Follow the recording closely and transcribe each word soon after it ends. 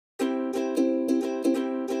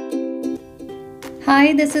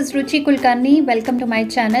Hi, this is Ruchi Kulkarni. Welcome to my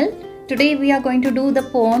channel. Today we are going to do the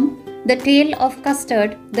poem The Tale of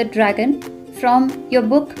Custard, the Dragon from your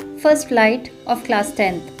book First Flight of Class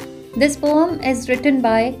 10th. This poem is written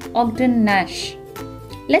by Ogden Nash.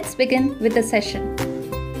 Let's begin with the session.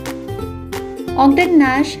 Ogden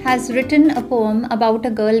Nash has written a poem about a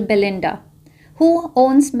girl Belinda who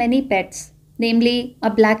owns many pets, namely a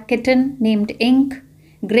black kitten named Ink,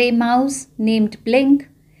 grey mouse named Blink,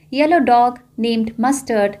 yellow dog named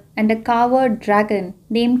Mustard, and a coward dragon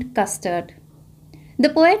named Custard. The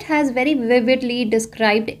poet has very vividly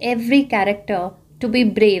described every character to be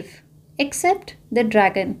brave, except the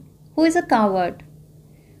dragon, who is a coward.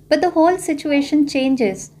 But the whole situation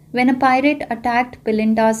changes when a pirate attacked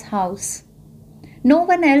Belinda's house. No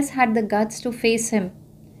one else had the guts to face him,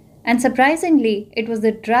 and surprisingly, it was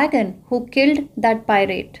the dragon who killed that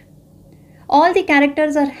pirate. All the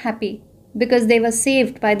characters are happy because they were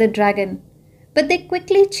saved by the dragon, but they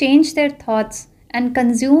quickly changed their thoughts and,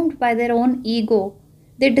 consumed by their own ego,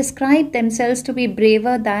 they described themselves to be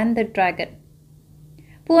braver than the dragon.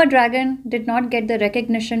 Poor dragon did not get the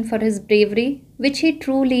recognition for his bravery which he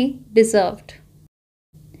truly deserved.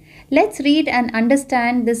 Let's read and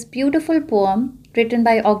understand this beautiful poem written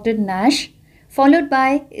by Ogden Nash, followed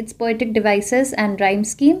by its poetic devices and rhyme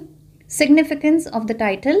scheme, significance of the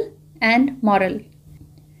title, and moral.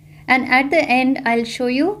 And at the end, I'll show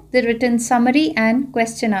you the written summary and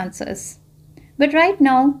question answers. But right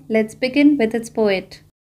now, let's begin with its poet.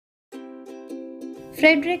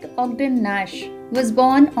 Frederick Ogden Nash was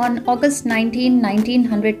born on August 19,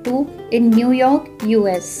 1902 in New York,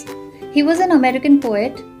 US. He was an American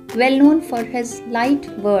poet, well known for his light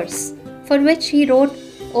verse, for which he wrote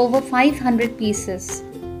over 500 pieces.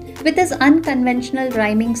 With his unconventional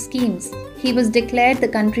rhyming schemes, he was declared the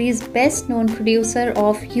country's best-known producer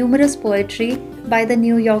of humorous poetry by the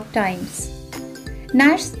New York Times.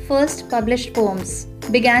 Nash's first published poems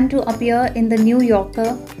began to appear in the New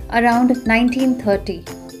Yorker around 1930.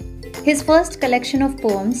 His first collection of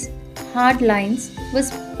poems, Hard Lines,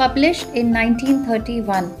 was published in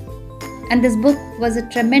 1931, and this book was a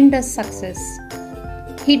tremendous success.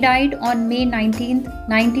 He died on May 19,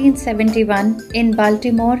 1971 in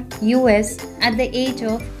Baltimore, US at the age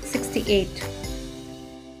of 68.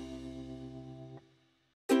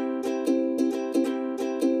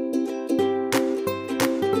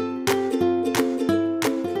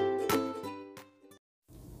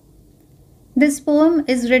 This poem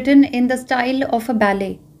is written in the style of a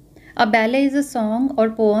ballet. A ballet is a song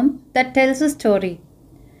or poem that tells a story.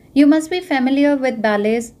 You must be familiar with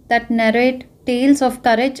ballets that narrate tales of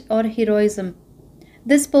courage or heroism.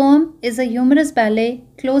 This poem is a humorous ballet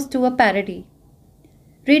close to a parody.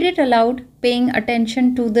 Read it aloud, paying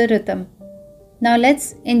attention to the rhythm. Now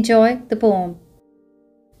let's enjoy the poem.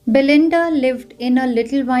 Belinda lived in a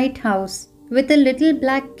little white house with a little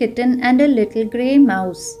black kitten and a little grey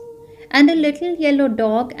mouse, and a little yellow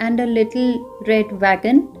dog and a little red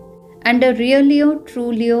wagon, and a realio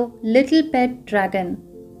trulio little pet dragon.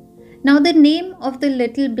 Now the name of the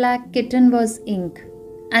little black kitten was Ink,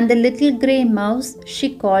 and the little grey mouse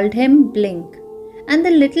she called him Blink, and the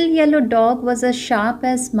little yellow dog was as sharp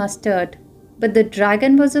as Mustard, but the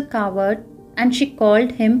dragon was a coward, and she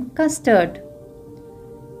called him Custard.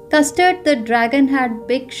 Custard the dragon had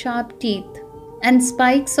big sharp teeth, and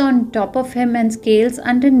spikes on top of him and scales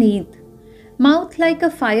underneath, mouth like a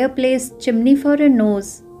fireplace chimney for a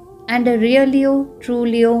nose, and a realio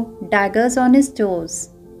trulio daggers on his toes.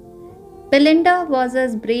 Belinda was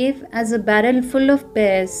as brave as a barrel full of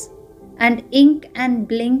bears, and Ink and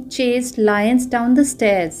Blink chased lions down the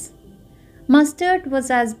stairs. Mustard was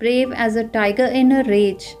as brave as a tiger in a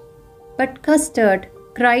rage, but Custard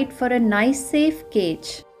cried for a nice safe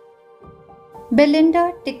cage.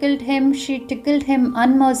 Belinda tickled him, she tickled him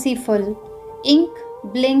unmerciful. Ink,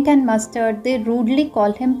 Blink and Mustard, they rudely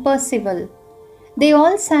call him Percival. They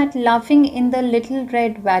all sat laughing in the little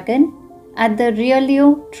red wagon at the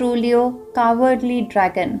realio trulio cowardly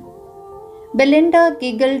dragon. Belinda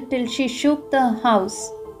giggled till she shook the house,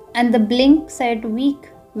 and the Blink said weak,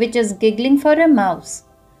 which is giggling for a mouse.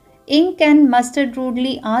 Ink and Mustard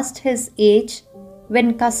rudely asked his age,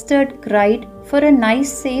 when Custard cried for a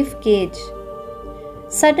nice safe cage.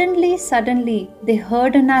 Suddenly, they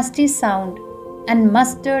heard a nasty sound, and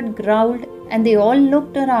Mustard growled, and they all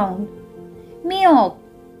looked around. Meow,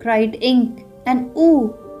 cried Ink, and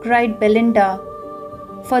ooh, cried Belinda,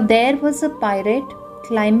 for there was a pirate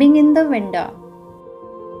climbing in the window.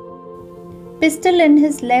 Pistol in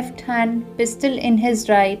his left hand, pistol in his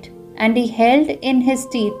right, and he held in his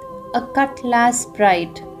teeth a cutlass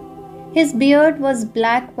bright. His beard was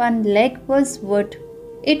black, one leg was wood,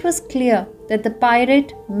 It was clear that the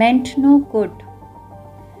pirate meant no good.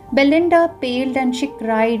 Belinda paled and she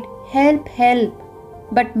cried, "Help, help!"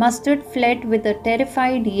 But Mustard fled with a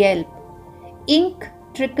terrified yelp. Ink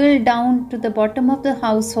trickled down to the bottom of the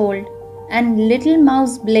household, and little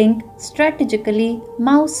Mouse Blink strategically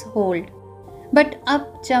mouseholed. But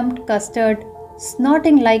up jumped Custard,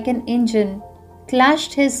 snorting like an engine,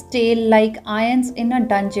 clashed his tail like irons in a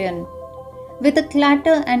dungeon. With a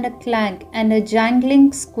clatter and a clank and a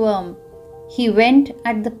jangling squirm, he went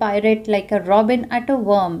at the pirate like a robin at a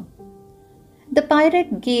worm. The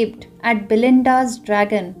pirate gaped at Belinda's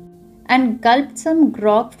dragon and gulped some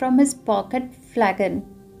grog from his pocket flagon.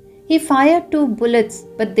 He fired 2 bullets,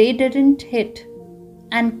 but they didn't hit,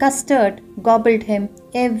 and Custard gobbled him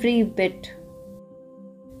every bit.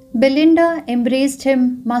 Belinda embraced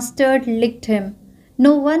him, Mustard licked him.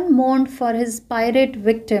 No one mourned for his pirate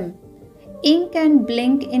victim. Ink and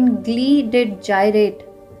Blink in glee did gyrate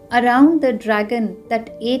around the dragon that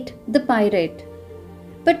ate the pirate.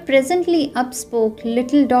 But presently up spoke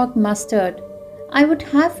little dog Mustard. "I would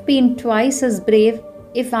have been twice as brave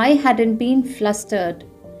if I hadn't been flustered."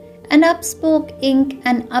 And up spoke Ink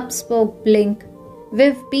and up spoke Blink.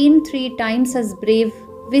 "We've been 3 times as brave,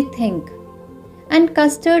 we think." And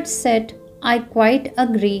Custard said, "I quite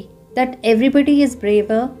agree that everybody is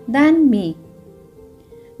braver than me."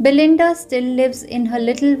 Belinda still lives in her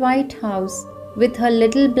little white house with her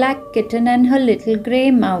little black kitten and her little grey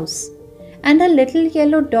mouse, and her little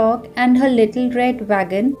yellow dog and her little red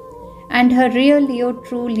wagon, and her real Leo,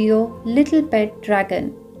 true Leo, little pet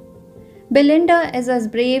dragon. Belinda is as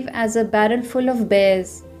brave as a barrel full of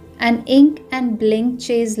bears, and Ink and Blink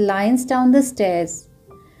chase lions down the stairs.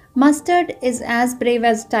 Mustard is as brave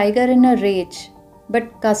as tiger in a rage,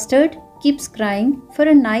 but Custard keeps crying for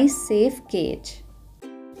a nice safe cage.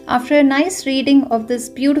 After a nice reading of this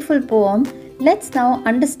beautiful poem, let's now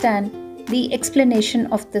understand the explanation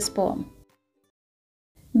of this poem.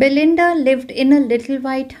 Belinda lived in a little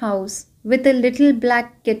white house with a little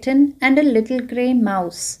black kitten and a little grey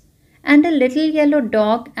mouse, and a little yellow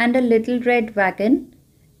dog and a little red wagon,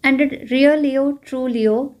 and a real Leo, true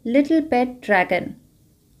Leo, little pet dragon.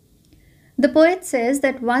 The poet says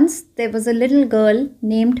that once there was a little girl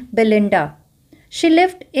named Belinda. She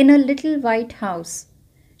lived in a little white house.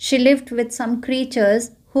 She lived with some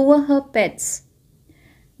creatures who were her pets.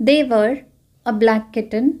 They were a black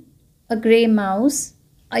kitten, a grey mouse,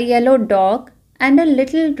 a yellow dog, and a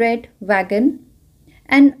little red wagon,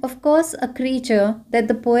 and of course a creature that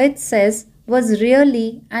the poet says was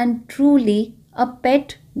really and truly a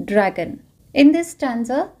pet dragon. In this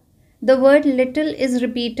stanza, the word little is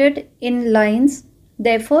repeated in lines,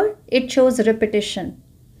 therefore it shows repetition.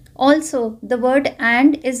 Also, the word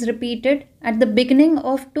and is repeated at the beginning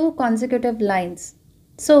of 2 consecutive lines.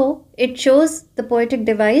 So, it shows the poetic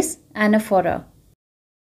device anaphora.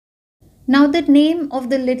 Now the name of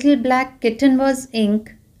the little black kitten was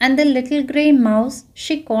Ink, and the little grey mouse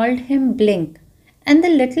she called him Blink, and the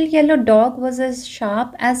little yellow dog was as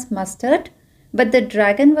sharp as Mustard, but the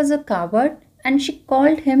dragon was a coward and she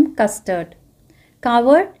called him Custard.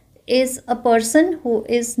 Coward is a person who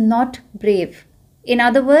is not brave. In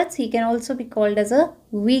other words, he can also be called as a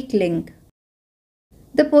weakling.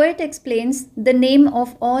 The poet explains the name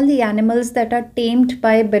of all the animals that are tamed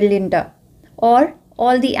by Belinda, or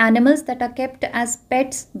all the animals that are kept as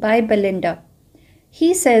pets by Belinda.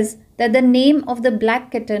 He says that the name of the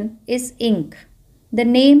black kitten is Ink. The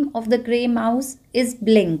name of the grey mouse is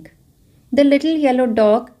Blink. The little yellow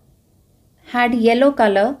dog had yellow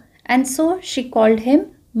color, and so she called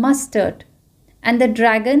him Mustard. And the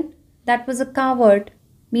dragon, that was a coward,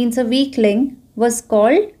 means a weakling, was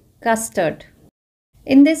called Custard.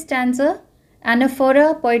 In this stanza,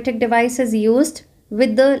 anaphora, poetic device, is used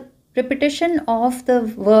with the repetition of the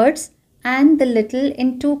words and the little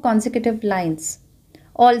in 2 consecutive lines.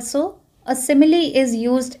 Also, a simile is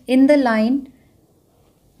used in the line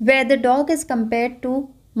where the dog is compared to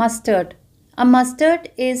mustard. A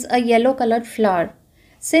mustard is a yellow colored flower.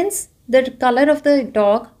 Since the color of the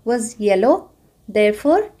dog was yellow,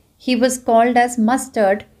 therefore he was called as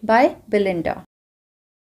Mustard by Belinda.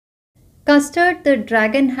 Custard the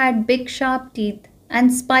dragon had big sharp teeth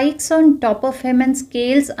and spikes on top of him and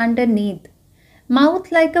scales underneath,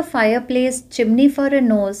 mouth like a fireplace chimney for a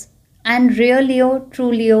nose, and rear Leo,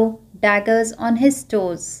 true Leo, daggers on his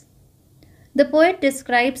toes. The poet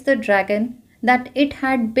describes the dragon that it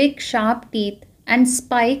had big sharp teeth and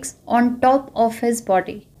spikes on top of his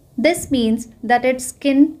body. This means that its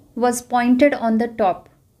skin was pointed on the top.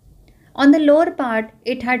 On the lower part,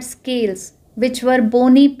 it had scales, which were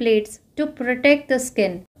bony plates to protect the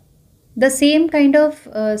skin. the same kind of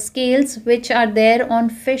scales which are there on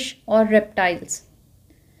fish or reptiles.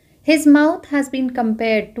 His mouth has been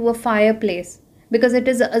compared to a fireplace because it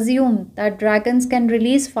is assumed that dragons can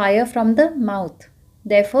release fire from the mouth.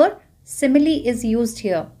 Therefore, simile is used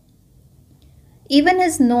here. Even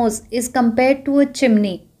his nose is compared to a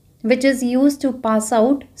chimney, which is used to pass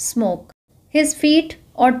out smoke. His feet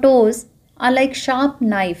or toes are like sharp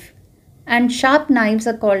knife, and sharp knives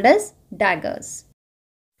are called as daggers.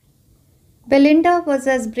 Belinda was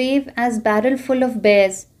as brave as barrel full of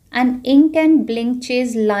bears, and Ink and Blink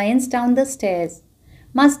chased lions down the stairs.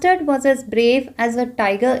 Mustard was as brave as a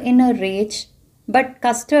tiger in a rage, but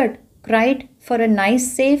Custard cried for a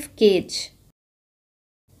nice safe cage.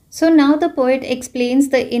 So now the poet explains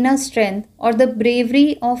the inner strength or the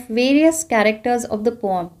bravery of various characters of the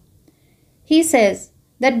poem. He says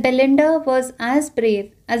that Belinda was as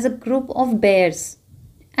brave as a group of bears,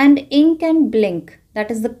 and Ink and Blink,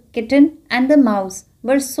 that is the kitten and the mouse,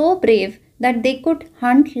 were so brave that they could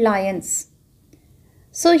hunt lions.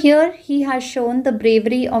 So here he has shown the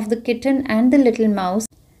bravery of the kitten and the little mouse,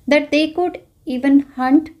 that they could even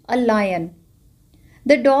hunt a lion.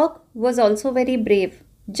 The dog was also very brave,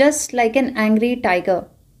 just like an angry tiger.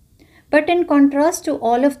 But in contrast to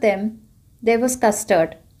all of them, there was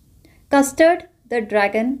Custard. Custard, the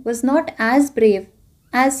dragon, was not as brave,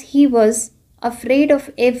 as he was afraid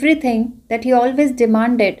of everything, that he always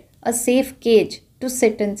demanded a safe cage to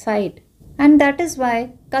sit inside. And that is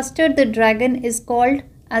why Custard the dragon is called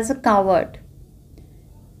as a coward.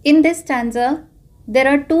 In this stanza, there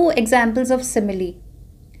are two examples of simile.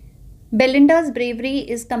 Belinda's bravery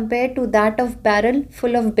is compared to that of barrel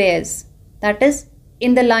full of bears, that is,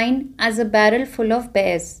 in the line as a barrel full of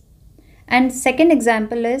bears. And second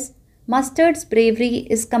example is Mustard's bravery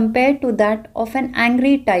is compared to that of an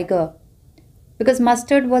angry tiger, because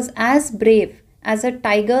Mustard was as brave as a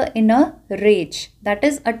tiger in a rage, that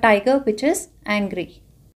is, a tiger which is angry.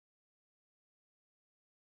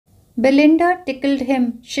 Belinda tickled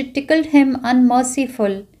him, she tickled him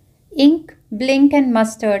unmerciful. Ink, Blink and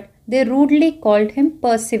Mustard, they rudely called him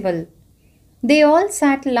Percival. They all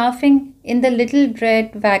sat laughing in the little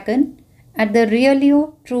red wagon at the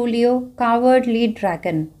realio, trulio, cowardly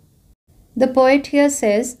dragon. The poet here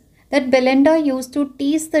says that Belinda used to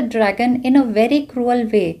tease the dragon in a very cruel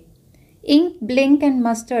way. Ink, Blink and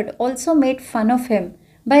Mustard also made fun of him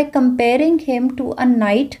by comparing him to a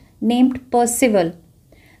knight named Percival.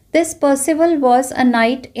 This Percival was a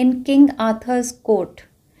knight in King Arthur's court,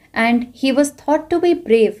 and he was thought to be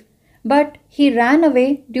brave, but he ran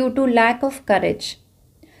away due to lack of courage.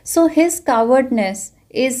 So his cowardness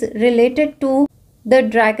is related to the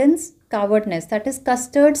dragon's cowardness, that is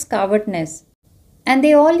Custard's cowardness. And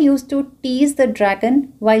they all used to tease the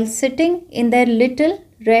dragon while sitting in their little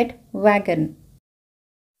red wagon.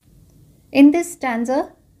 In this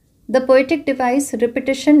stanza, the poetic device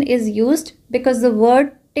repetition is used because the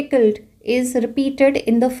word tickled is repeated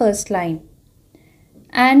in the first line.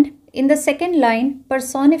 And in the second line,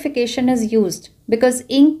 personification is used because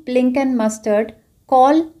Ink, Blink and Mustard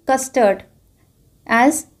call Custard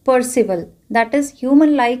as Percival. That is,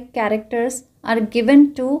 human-like characters are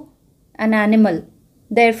given to an animal.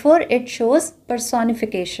 Therefore, it shows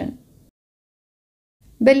personification.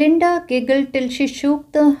 Belinda giggled till she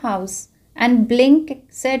shook the house, and Blink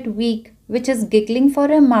said weak, which is giggling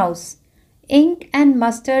for a mouse. Ink and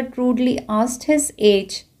Mustard rudely asked his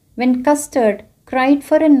age, when Custard cried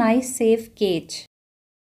for a nice safe cage.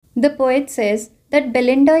 The poet says that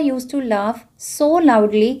Belinda used to laugh so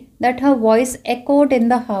loudly that her voice echoed in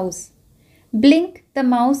the house. Blink the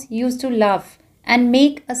mouse used to laugh and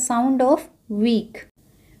make a sound of weak.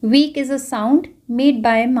 Weak is a sound made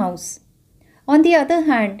by a mouse. On the other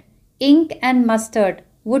hand, Ink and Mustard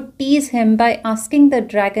would tease him by asking the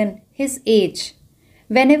dragon his age,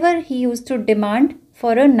 whenever he used to demand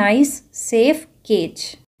for a nice, safe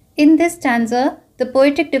cage. In this stanza, the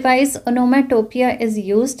poetic device onomatopoeia is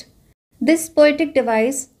used. This poetic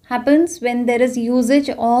device happens when there is usage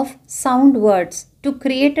of sound words to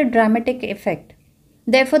create a dramatic effect.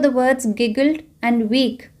 Therefore, the words giggled and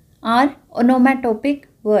weak are onomatopic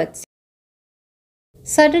words.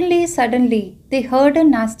 Suddenly, they heard a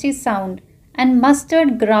nasty sound, and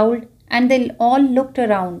Mustard growled, and they all looked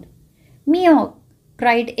around. Meow,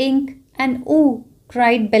 cried Ink, and ooh,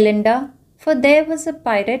 cried Belinda, for there was a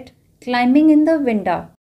pirate climbing in the window.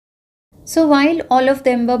 So while all of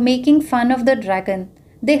them were making fun of the dragon,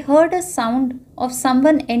 they heard a sound of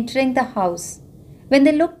someone entering the house. When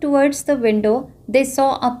they looked towards the window, they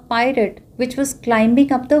saw a pirate which was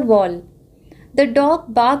climbing up the wall. The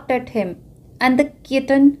dog barked at him, and the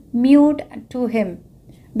kitten mewed to him.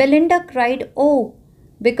 Belinda cried, "Oh!"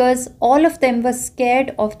 because all of them were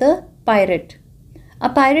scared of the pirate. A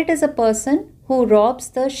pirate is a person who robs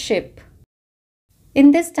the ship.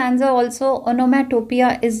 In this stanza also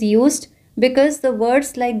onomatopoeia is used because the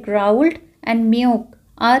words like growled and meowed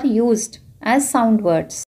are used as sound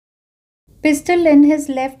words. Pistol in his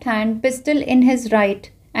left hand, pistol in his right,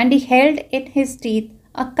 and he held in his teeth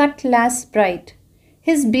a cutlass bright.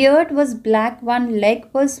 His beard was black, one leg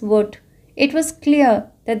was wood. It was clear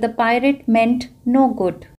that the pirate meant no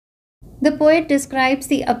good. The poet describes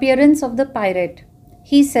the appearance of the pirate.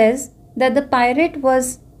 He says that the pirate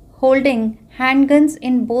was holding handguns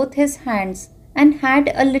in both his hands and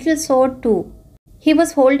had a little sword too. He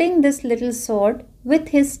was holding this little sword with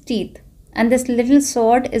his teeth, and this little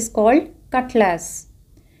sword is called cutlass.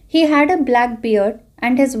 He had a black beard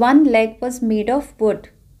and his one leg was made of wood.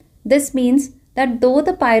 This means that though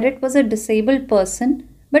the pirate was a disabled person,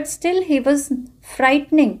 but still he was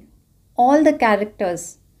frightening all the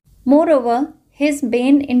characters. Moreover, his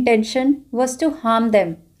main intention was to harm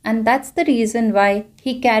them, and that's the reason why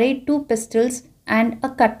he carried two pistols and a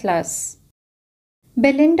cutlass.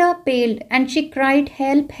 Belinda paled and she cried,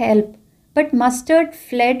 "Help, help!" But Mustard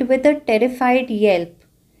fled with a terrified yelp.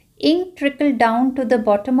 Ink trickled down to the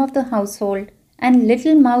bottom of the household, and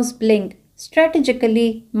little Mouse blinked,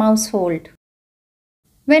 strategically mousehold.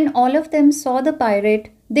 When all of them saw the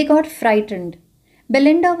pirate, they got frightened.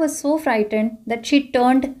 Belinda was so frightened that she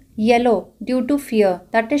turned yellow due to fear,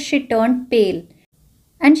 that is, she turned pale,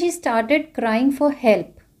 and she started crying for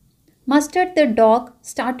help. Mustard the dog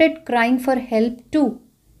started crying for help too.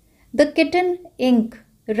 The kitten Ink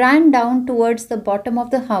ran down towards the bottom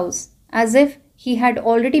of the house as if he had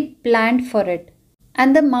already planned for it,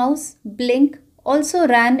 and the mouse Blink also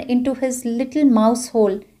ran into his little mouse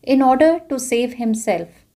hole in order to save himself.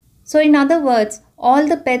 So in other words, all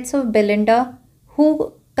the pets of Belinda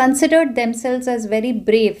who considered themselves as very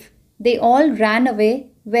brave, they all ran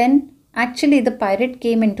away when actually the pirate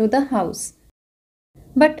came into the house.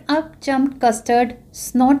 But up jumped Custard,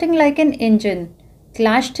 snorting like an engine,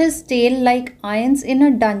 clashed his tail like irons in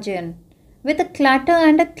a dungeon. With a clatter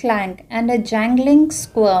and a clank and a jangling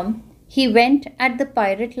squirm, he went at the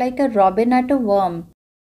pirate like a robin at a worm.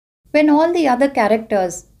 When all the other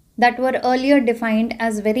characters that were earlier defined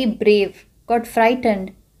as very brave got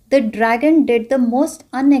frightened, the dragon did the most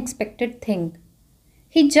unexpected thing.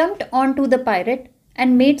 He jumped onto the pirate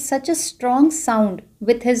and made such a strong sound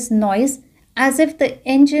with his noise as if the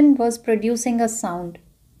engine was producing a sound.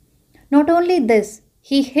 Not only this,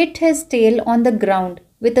 he hit his tail on the ground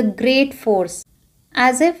with a great force,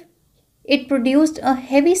 as if it produced a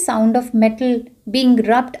heavy sound of metal being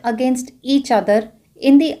rubbed against each other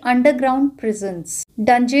in the underground prisons.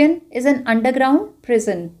 Dungeon is an underground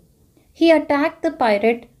prison. He attacked the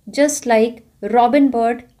pirate just like Robin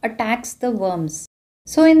Bird attacks the worms.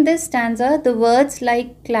 So in this stanza, the words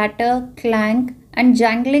like clatter, clank, and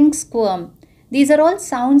jangling squirm, these are all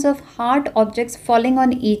sounds of hard objects falling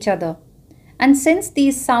on each other. And since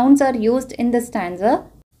these sounds are used in the stanza,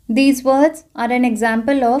 these words are an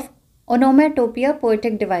example of onomatopoeia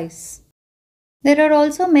poetic device. There are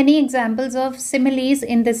also many examples of similes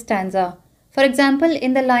in this stanza. For example,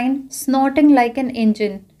 in the line snorting like an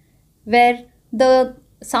engine, where the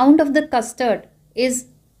sound of the custard is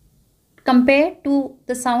compared to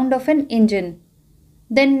the sound of an engine.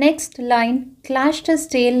 Then next line, clashed his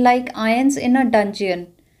tail like irons in a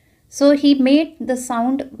dungeon. So he made the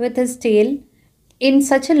sound with his tail in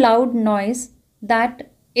such a loud noise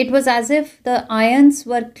that it was as if the irons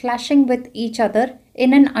were clashing with each other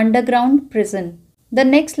in an underground prison. The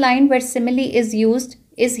next line where simile is used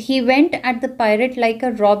is he went at the pirate like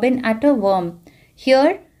a robin at a worm.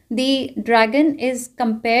 Here the dragon is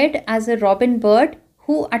compared as a robin bird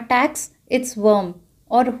who attacks its worm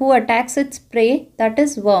or who attacks its prey, that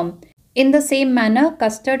is worm. In the same manner,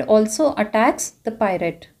 Custard also attacks the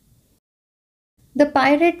pirate. The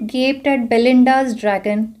pirate gaped at Belinda's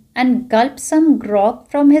dragon and gulped some grog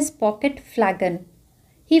from his pocket flagon.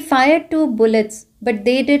 He fired 2 bullets, but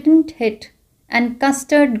they didn't hit, and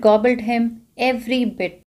Custard gobbled him every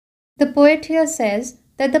bit. The poet here says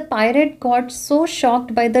that the pirate got so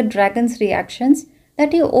shocked by the dragon's reactions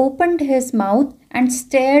that he opened his mouth and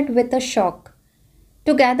stared with a shock.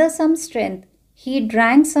 To gather some strength, he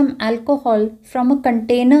drank some alcohol from a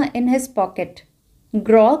container in his pocket.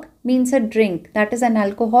 Grog means a drink, that is an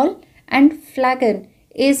alcohol, and flagon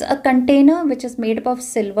is a container which is made up of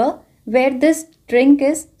silver where this drink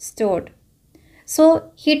is stored.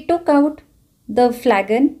 So he took out the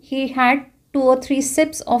flagon, he had 2 or 3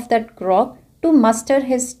 sips of that grog to muster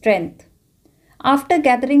his strength. After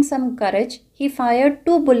gathering some courage, he fired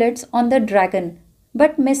 2 bullets on the dragon,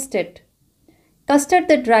 but missed it. Custard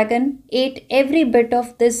the dragon ate every bit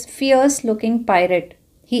of this fierce looking pirate.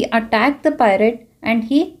 He attacked the pirate and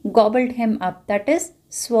he gobbled him up, that is,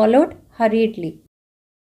 swallowed hurriedly.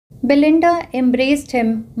 Belinda embraced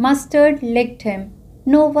him, Mustard licked him.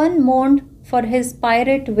 No one mourned for his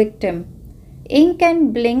pirate victim. Ink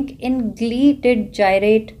and Blink in glee did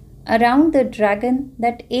gyrate around the dragon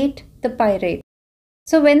that ate the pirate.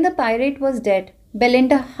 So when the pirate was dead,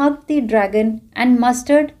 Belinda hugged the dragon and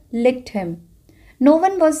Mustard licked him. No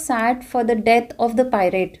one was sad for the death of the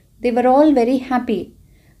pirate. They were all very happy.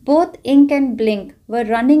 Both Ink and Blink were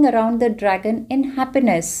running around the dragon in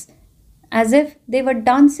happiness, as if they were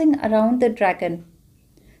dancing around the dragon.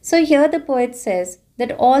 So here the poet says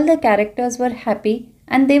that all the characters were happy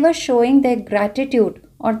and they were showing their gratitude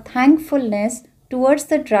or thankfulness towards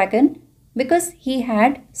the dragon because he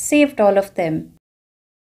had saved all of them.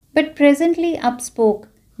 But presently up spoke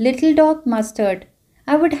Little Dog Mustard.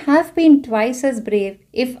 I would have been twice as brave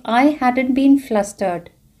if I hadn't been flustered.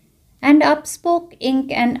 And up spoke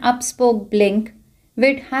Ink and up spoke Blink.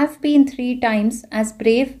 We'd have been 3 times as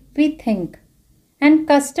brave, we think. And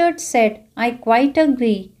Custard said, I quite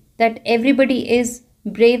agree that everybody is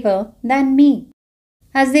braver than me.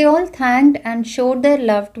 As they all thanked and showed their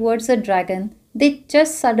love towards the dragon, they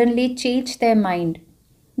just suddenly changed their mind.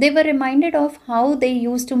 They were reminded of how they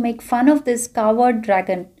used to make fun of this coward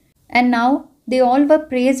dragon, and now they all were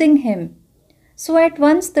praising him. So at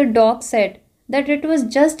once the dog said that it was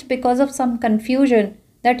just because of some confusion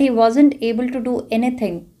that he wasn't able to do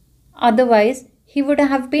anything. Otherwise, he would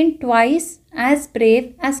have been twice as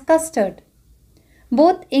brave as Custard.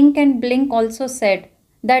 Both Ink and Blink also said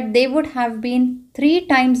that they would have been 3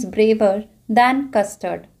 times braver than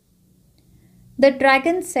Custard. The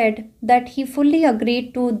dragon said that he fully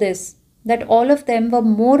agreed to this, that all of them were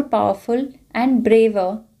more powerful and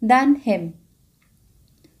braver than him.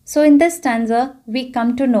 So in this stanza, we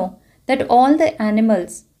come to know that all the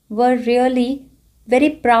animals were really very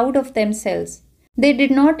proud of themselves. They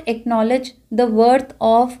did not acknowledge the worth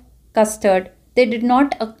of Custard. They did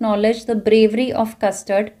not acknowledge the bravery of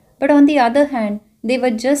Custard. But on the other hand, they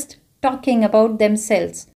were just talking about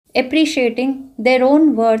themselves, appreciating their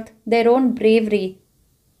own worth, their own bravery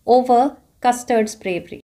over Custard's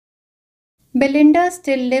bravery. Belinda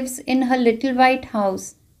still lives in her little white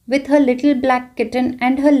house with her little black kitten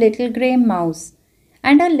and her little grey mouse,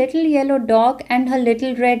 and her little yellow dog and her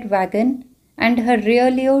little red wagon, and her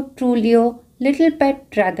realio, trulio, little pet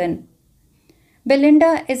dragon.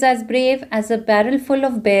 Belinda is as brave as a barrel full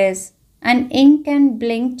of bears, and Ink and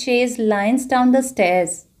Blink chase lions down the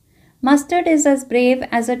stairs. Mustard is as brave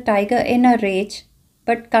as a tiger in a rage,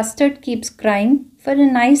 but Custard keeps crying for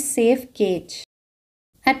a nice safe cage.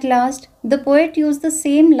 At last, the poet used the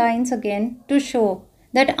same lines again to show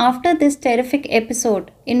that after this terrific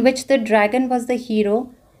episode in which the dragon was the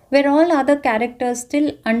hero, where all other characters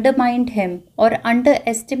still undermined him or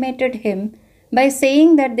underestimated him by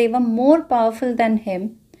saying that they were more powerful than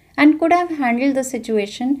him and could have handled the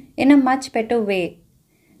situation in a much better way,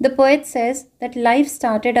 the poet says that life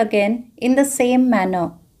started again in the same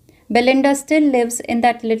manner. Belinda still lives in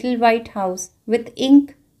that little white house with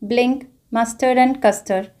Ink, Blink, Mustard and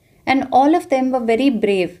Custard, and all of them were very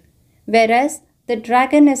brave, whereas the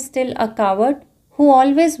dragon is still a coward who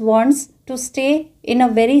always wants to stay in a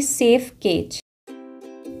very safe cage.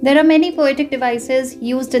 There are many poetic devices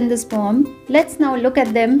used in this poem. Let's now look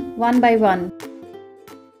at them one by one.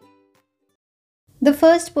 The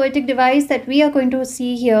first poetic device that we are going to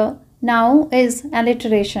see here now is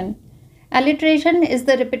alliteration. Alliteration is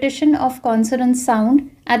the repetition of consonant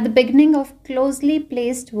sound at the beginning of closely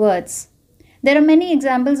placed words. There are many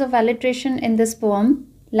examples of alliteration in this poem,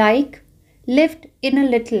 like lift in a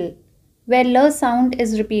little, where l sound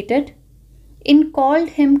is repeated. In called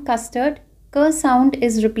him Custard, k sound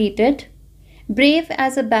is repeated. Brave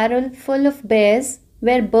as a barrel full of bears,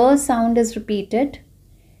 where b sound is repeated.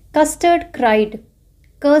 Custard cried,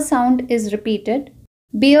 k sound is repeated.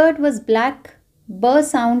 Beard was black, b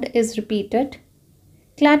sound is repeated.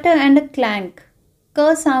 Clatter and a clank,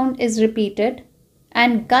 k sound is repeated.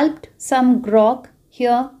 And gulped some grog,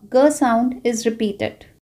 here g sound is repeated.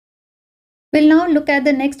 We'll now look at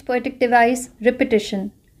the next poetic device,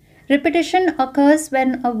 repetition. Repetition occurs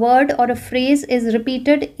when a word or a phrase is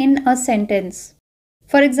repeated in a sentence.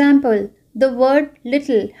 For example, the word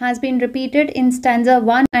little has been repeated in stanza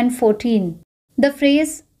 1 and 14. The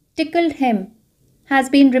phrase tickled him has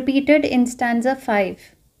been repeated in stanza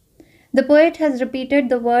 5. The poet has repeated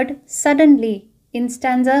the word suddenly in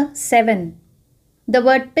stanza 7. The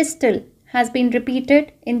word pistol has been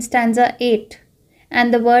repeated in stanza 8,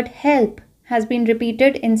 and the word help has been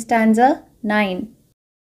repeated in stanza 9.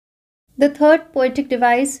 The third poetic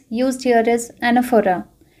device used here is anaphora.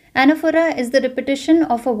 Anaphora is the repetition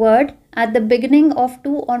of a word at the beginning of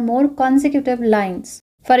two or more consecutive lines.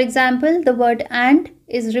 For example, the word and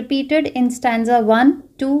is repeated in stanza 1,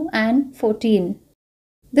 2, and 14.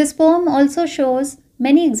 This poem also shows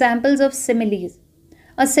many examples of similes.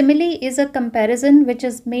 A simile is a comparison which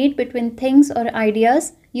is made between things or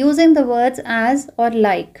ideas using the words as or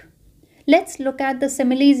like. Let's look at the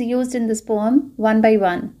similes used in this poem one by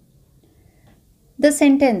one. The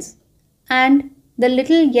sentence, "and the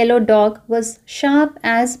little yellow dog was sharp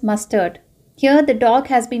as mustard." Here the dog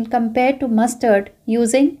has been compared to mustard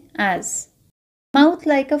using as. Mouth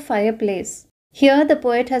like a fireplace. Here the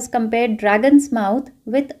poet has compared dragon's mouth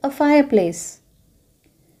with a fireplace.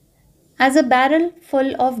 As a barrel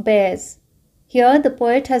full of bears. Here the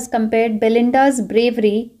poet has compared Belinda's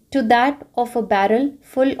bravery to that of a barrel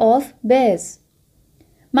full of bears.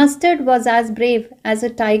 Mustard was as brave as a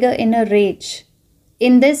tiger in a rage.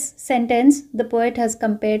 In this sentence, the poet has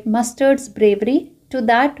compared Mustard's bravery to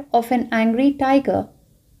that of an angry tiger.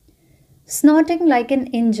 Snorting like an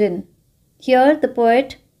engine. Here the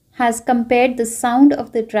poet has compared the sound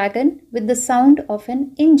of the dragon with the sound of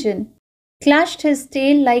an engine. Clashed his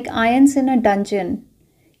tail like irons in a dungeon.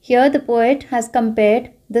 Here the poet has compared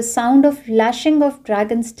the sound of lashing of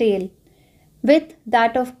dragon's tail with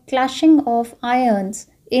that of clashing of irons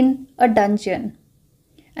in a dungeon.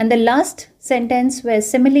 And the last sentence where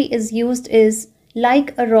simile is used is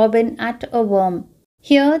like a robin at a worm.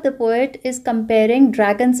 Here the poet is comparing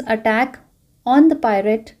dragon's attack on the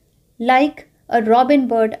pirate like a robin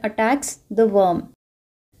bird attacks the worm.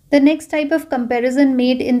 The next type of comparison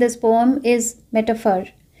made in this poem is metaphor.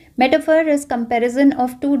 Metaphor is comparison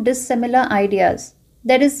of two dissimilar ideas.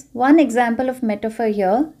 There is one example of metaphor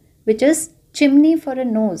here, which is chimney for a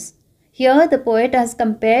nose. Here the poet has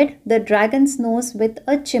compared the dragon's nose with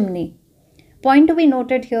a chimney. Point to be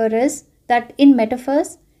noted here is that in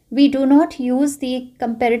metaphors, we do not use the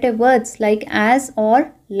comparative words like as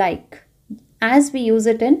or like, as we use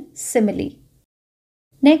it in simile.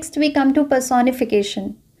 Next, we come to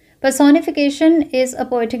personification. Personification is a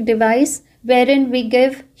poetic device wherein we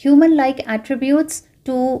give human-like attributes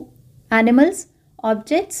to animals,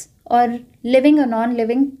 objects, or living or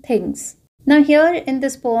non-living things. Now here in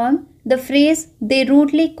this poem, the phrase "they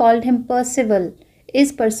rudely called him Percival"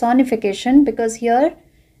 is personification because here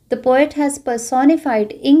the poet has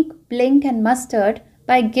personified ink, blink, and mustard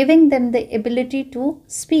by giving them the ability to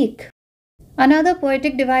speak. Another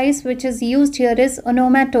poetic device which is used here is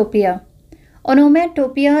onomatopoeia.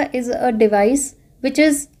 Onomatopoeia is a device which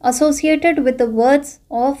is associated with the words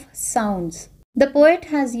of sounds. The poet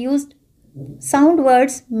has used sound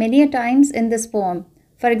words many times in this poem.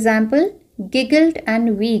 For example, giggled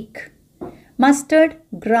and weak, mustard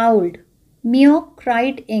growled, meow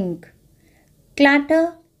cried ink,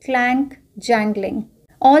 clatter, clank, jangling.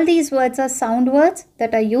 All these words are sound words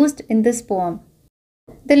that are used in this poem.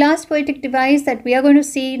 The last poetic device that we are going to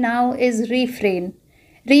see now is refrain.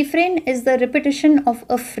 Refrain is the repetition of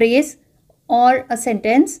a phrase or a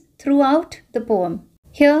sentence throughout the poem.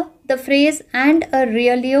 Here, the phrase "and a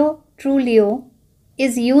realio trulio"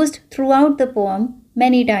 is used throughout the poem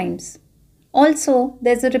many times. Also,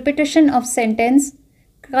 there's a repetition of sentence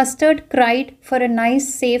 "Custard cried for a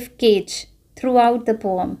nice safe cage" throughout the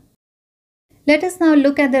poem. Let us now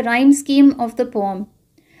look at the rhyme scheme of the poem.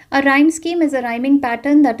 A rhyme scheme is a rhyming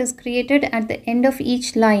pattern that is created at the end of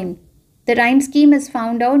each line. The rhyme scheme is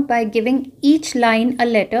found out by giving each line a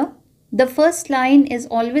letter. The first line is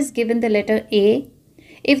always given the letter A.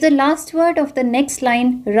 If the last word of the next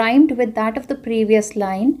line rhymed with that of the previous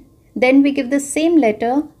line, then we give the same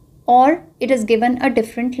letter or it is given a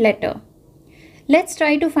different letter. Let's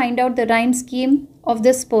try to find out the rhyme scheme of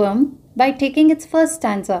this poem by taking its first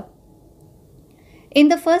stanza. In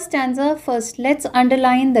the first stanza, first let's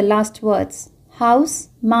underline the last words: house,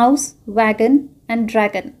 mouse, wagon, and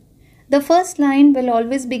dragon. The first line will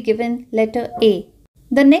always be given letter A.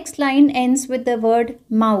 The next line ends with the word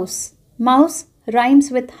mouse. Mouse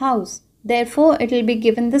rhymes with house. Therefore, it will be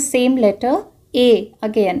given the same letter A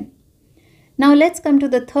again. Now let's come to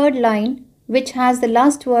the third line, which has the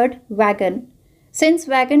last word wagon. Since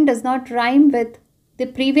wagon does not rhyme with the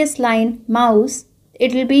previous line mouse,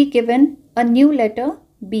 it will be given a new letter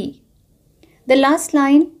B. The last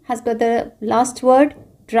line has got the last word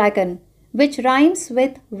dragon, which rhymes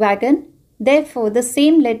with wagon. Therefore, the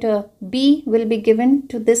same letter B will be given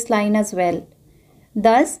to this line as well.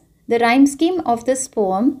 Thus, the rhyme scheme of this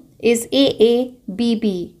poem is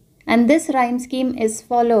AABB, and this rhyme scheme is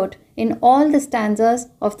followed in all the stanzas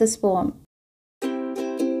of this poem.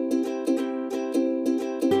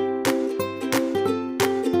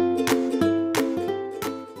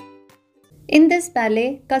 this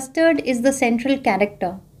ballet, Custard is the central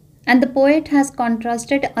character, and the poet has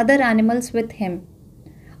contrasted other animals with him.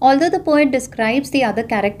 Although the poet describes the other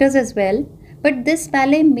characters as well, but this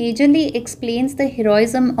ballet majorly explains the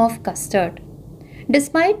heroism of Custard.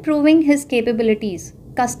 Despite proving his capabilities,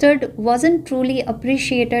 Custard wasn't truly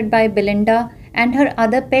appreciated by Belinda and her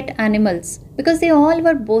other pet animals because they all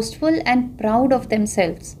were boastful and proud of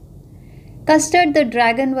themselves. Custard the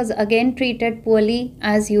dragon was again treated poorly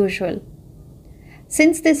as usual.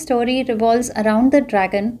 Since this story revolves around the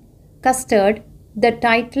dragon, Custard, the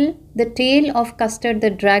title, The Tale of Custard the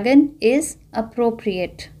Dragon, is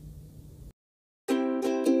appropriate.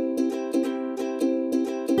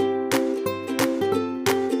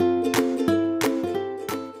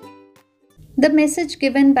 The message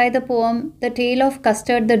given by the poem The Tale of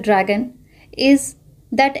Custard the Dragon is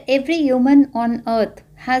that every human on earth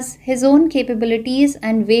has his own capabilities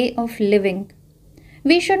and way of living.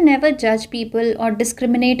 We should never judge people or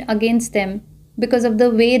discriminate against them because of the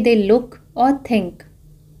way they look or think.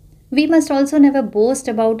 We must also never boast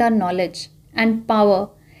about our knowledge and power.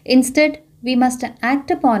 Instead, we must act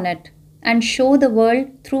upon it and show the world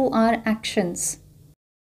through our actions.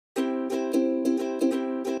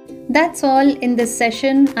 That's all in this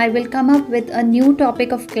session. I will come up with a new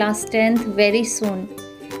topic of class 10th very soon.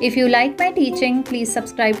 If you like my teaching, please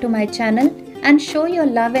subscribe to my channel and show your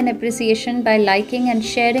love and appreciation by liking and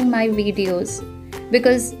sharing my videos,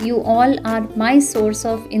 because you all are my source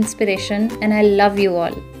of inspiration and I love you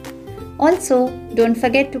all. Also, don't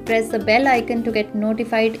forget to press the bell icon to get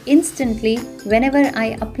notified instantly whenever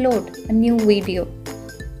I upload a new video.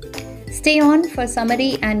 Stay on for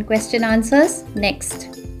summary and question answers next.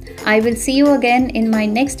 I will see you again in my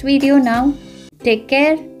next video now. Take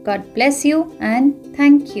care, God bless you, and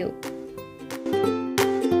thank you.